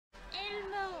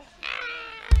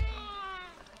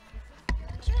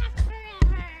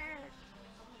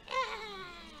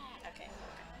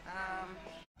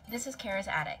This is Kara's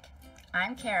Attic.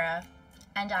 I'm Kara,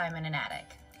 and I'm in an attic.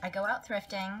 I go out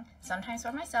thrifting, sometimes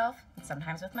by myself, and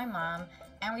sometimes with my mom,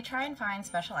 and we try and find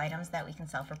special items that we can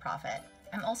sell for profit.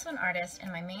 I'm also an artist,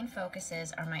 and my main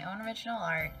focuses are my own original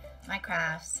art, my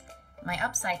crafts, my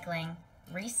upcycling,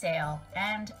 resale,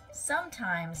 and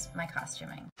sometimes my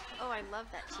costuming. Oh, I love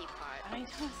that teapot. I know,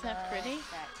 isn't that pretty?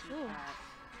 That teapot.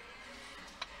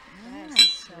 Mm. That is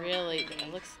so Really, pretty.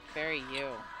 it looks very you.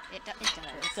 It does.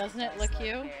 Doesn't it does look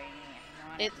you? very me. I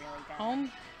want It really bad.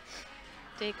 Home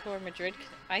Decor Madrid.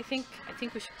 I think we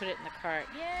should put it in the cart.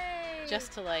 Yay!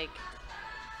 Just to like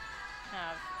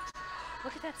have.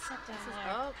 Look at that set down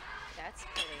there. Oh, that's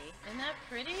pretty. Isn't that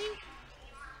pretty?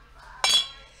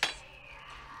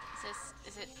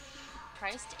 Is it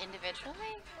priced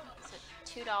individually? Is it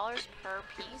 $2 per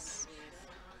piece?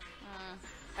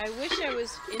 I wish I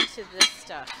was into this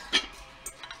stuff.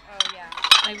 Oh yeah.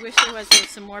 I wish there was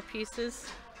some more pieces.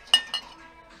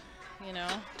 You know.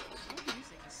 The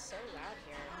music is so loud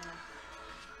here.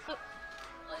 Look,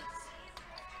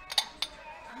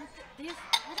 these, I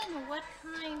don't know what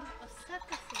kind of set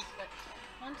this is, but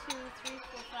 1, 2, 3,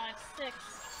 4, 5, 6.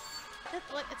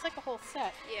 It's like a whole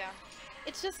set. Yeah.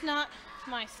 It's just not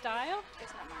my style,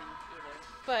 It's not mine either.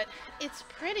 but it's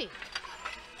pretty.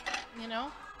 You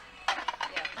know,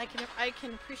 Yeah. I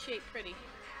can appreciate pretty.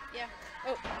 Yeah.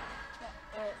 Oh.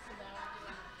 So now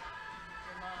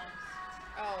your mom's.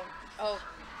 Oh. Oh,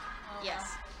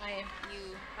 Yes. I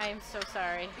am so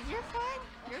sorry. You're fine.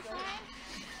 You're fine.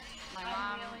 My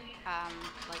mom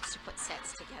likes to put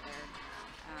sets together.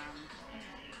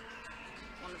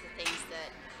 One of the things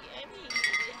that it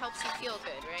helps you feel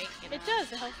good, right? You know? It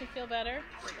does. It helps me feel better.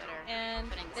 Feel better And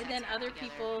putting then sets other together.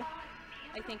 people,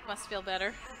 I think, must feel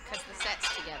better. Because the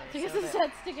set's together. Because so the that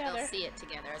set's together. They'll see it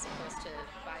together as opposed to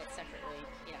buy it separately.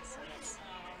 Yeah, so that's...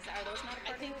 Are those not a I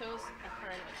part think of it? those are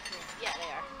part of it too. Yeah, they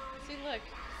are. See, look,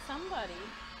 somebody.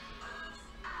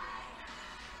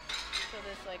 So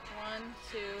there's like 1,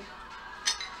 2,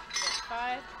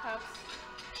 5 cups.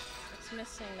 It's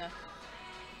missing the.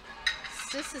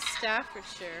 This is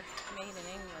Staffordshire, made in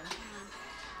England.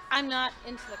 I'm not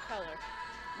into the color.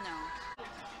 No.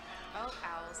 Oh,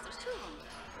 owls. There's 2 of them.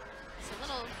 It's a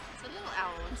little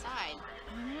owl inside. I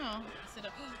know. Is it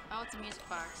a? Oh, it's a music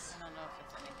box. I don't know if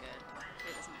it's any good.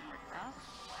 It doesn't work well.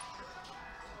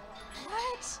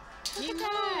 What? Look He at that.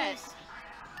 moves.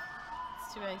 It's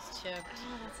too ice chipped. Oh,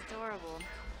 that's adorable.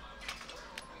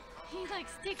 He like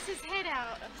sticks his head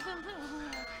out.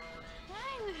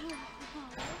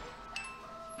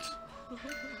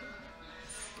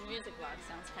 The music box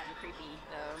sounds kind of creepy,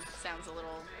 though. Sounds a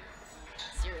little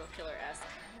serial killer-esque.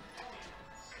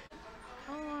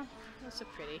 Oh, those are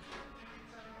pretty.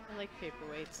 I like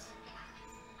paperweights.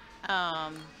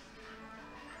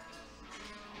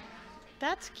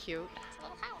 That's cute. It's a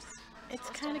little house. It's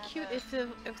supposed to kind of have cute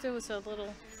a- if there was a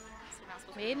little It's not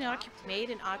supposed to made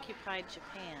be in a box. occupied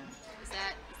Japan. Is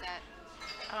that?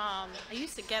 I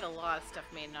used to get a lot of stuff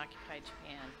made in occupied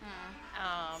Japan.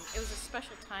 It was a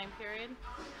special time period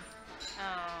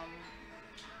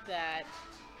that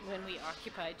when we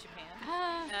occupied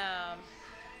Japan.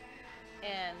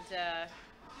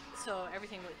 So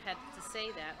everything had to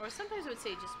say that, or sometimes it would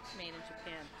say just made in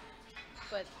Japan.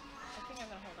 But I think I'm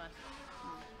gonna hold on.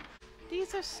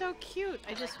 These are so cute.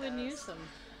 I just wouldn't use them.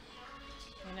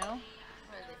 You know?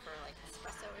 What are they for, like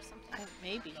espresso or something?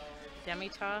 Maybe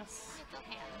demi-tasse. Look at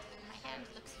the hand. My hand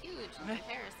looks huge in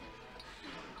comparison.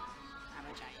 I'm a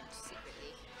giant,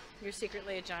 secretly. You're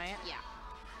secretly a giant. Yeah.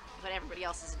 But everybody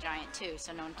else is a giant too,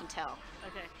 so no one can tell.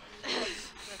 Okay. That's right.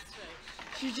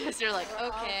 You just are like,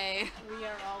 okay. We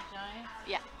are all giants.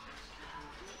 Yeah.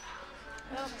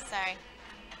 Oh, sorry.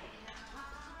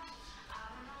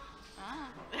 Ah.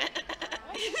 Look at it.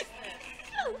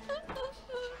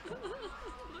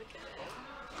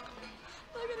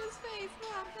 Look at his face,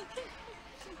 Mom.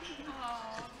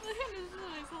 Oh. Look at his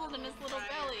he's holding his little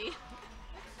belly.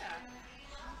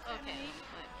 Okay.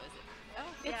 What was it?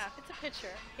 Oh, yeah. It's a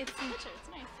picture. It's a picture. It's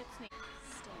nice. It's neat.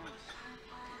 Stamp.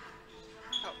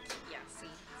 Oh, yeah, see,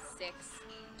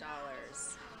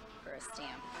 $6 for a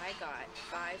stamp. I got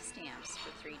 5 stamps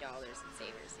for $3 in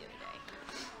Savers the other day.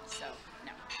 So,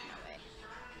 no way.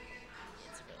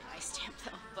 It's a really nice stamp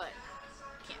though, but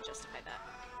can't justify that.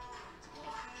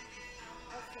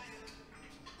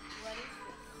 What is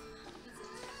this?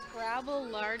 Scrabble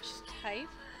large type.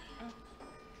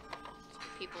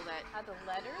 People that Are the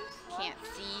letters? can't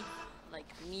see, like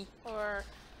me. Or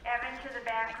Evan to the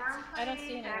back room, please. I don't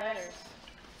see any letters.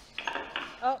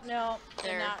 Oh no,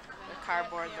 They're not.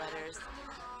 cardboard letters.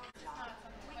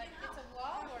 But it's a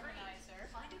wall organizer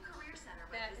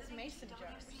that is mason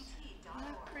jars. Isn't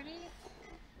that pretty?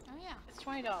 Oh yeah. It's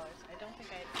 $20. I don't think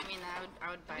I. I mean, I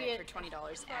would buy it for $20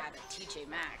 at a TJ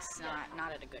Maxx,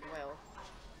 not at a Goodwill.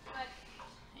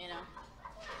 You know.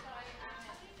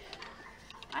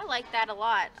 I like that a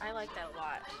lot. I like that a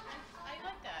lot. I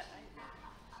like that.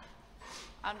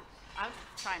 I'll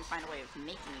try and find a way of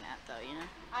making that though. You know.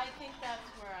 I think that's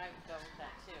where I would go with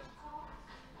that too. All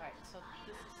right, so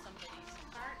this is somebody's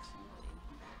cart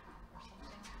or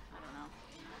something. I don't know.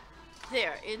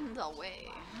 They're in the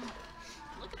way.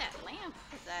 Look at that lamp.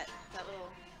 That little.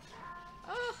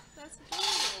 Oh, that's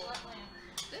adorable. What lamp?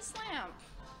 This lamp.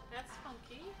 That's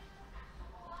funky.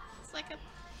 It's like a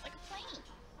plane.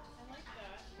 I like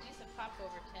that. These are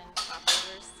popover tins.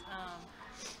 Popovers.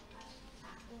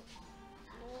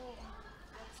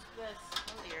 What's this?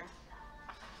 Oh dear.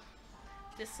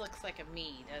 This looks like a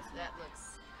me, doesn't it? That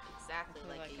looks exactly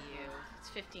like a you. It's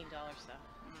 $15 though.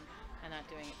 I'm not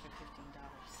doing it for $15.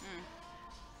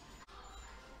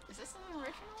 Is this an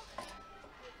original?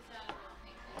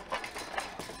 I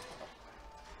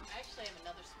actually have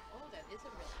another. Oh, that is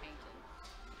a real painting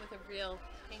with a real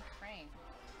pink frame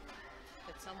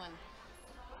that someone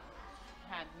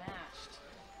had matched.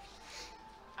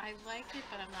 I like it,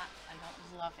 but I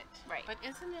don't love it. Right. But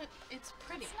isn't it? It's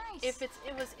pretty. It's nice. If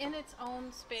it was in its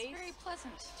own space. It's very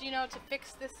pleasant. Do you know to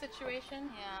fix this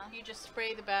situation? Yeah. You just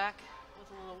spray the back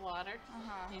with a little water.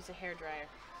 Uh-huh. Use a hairdryer.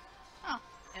 Oh.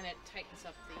 And it tightens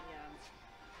up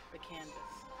the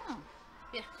canvas. Oh.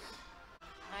 Yeah.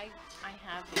 I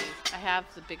have these. I have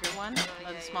the bigger one,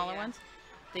 or the smaller ones.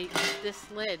 This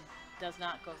lid does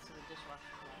not go through the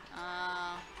dishwasher.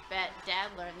 Bet Dad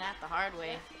learned that the hard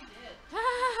way. Yes, he did.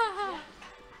 Yeah.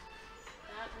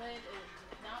 That lid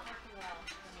is not working well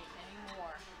for me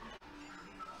anymore.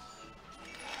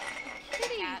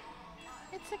 Kitty. Cat.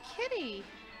 It's a kitty.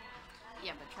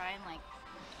 Yeah, but try and like.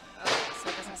 Okay, so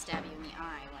it doesn't stab you in the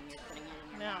eye when you're putting it in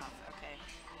your No. mouth. Okay.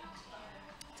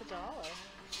 It's $1.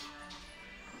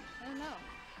 I don't know.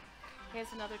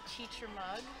 Here's another teacher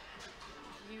mug.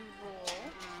 You rule.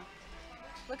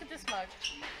 Look at this mug.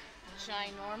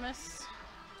 Ginormous.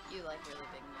 You like really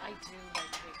big I mugs. do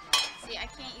like big mugs. See, I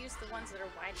can't use the ones that are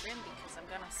wide rim because I'm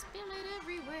gonna spill it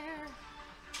everywhere.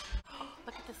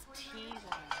 Look at this tea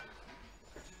one.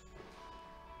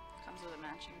 Comes with a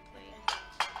matching plate.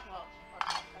 Well, what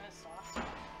kind of sauce? I'm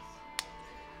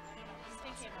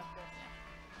thinking about this.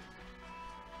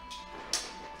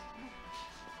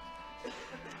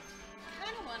 I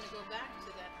kind of want to go back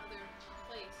to that other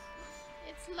place.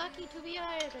 It's lucky to be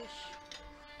Irish.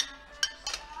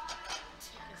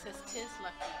 It says "tis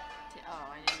lucky."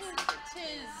 Oh, I didn't see the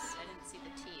Tis. I didn't see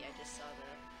the T. I just saw the.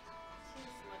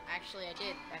 Tis lucky. Actually, I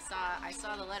did. I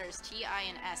saw the letters T, I,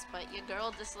 and S. But your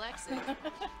girl dyslexic.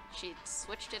 She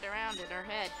switched it around in her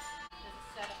head. There's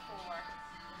a set of 4.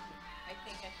 I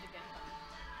think I should get them.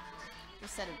 A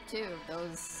set of 2 of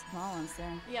those small ones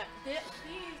there. Yeah, these.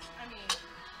 I mean,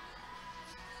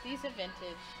 these are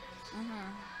vintage.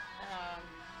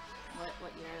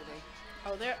 What year are they?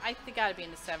 Oh, I think gotta be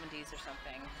in the 70s or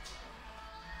something.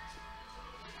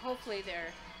 Hopefully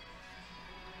they're.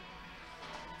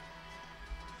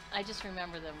 I just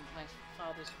remember them. My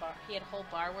father's bar. He had a whole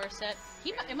barware set.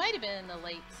 It might have been in the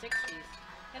late 60s.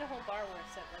 He had a whole barware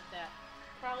set like that,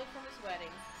 probably from his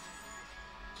wedding.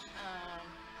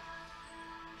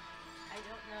 I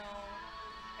don't know.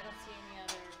 I don't see any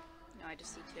other. No, I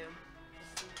just see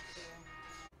 2.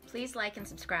 Please like and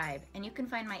subscribe, and you can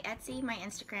find my Etsy, my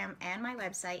Instagram, and my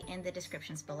website in the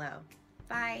descriptions below.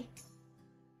 Bye!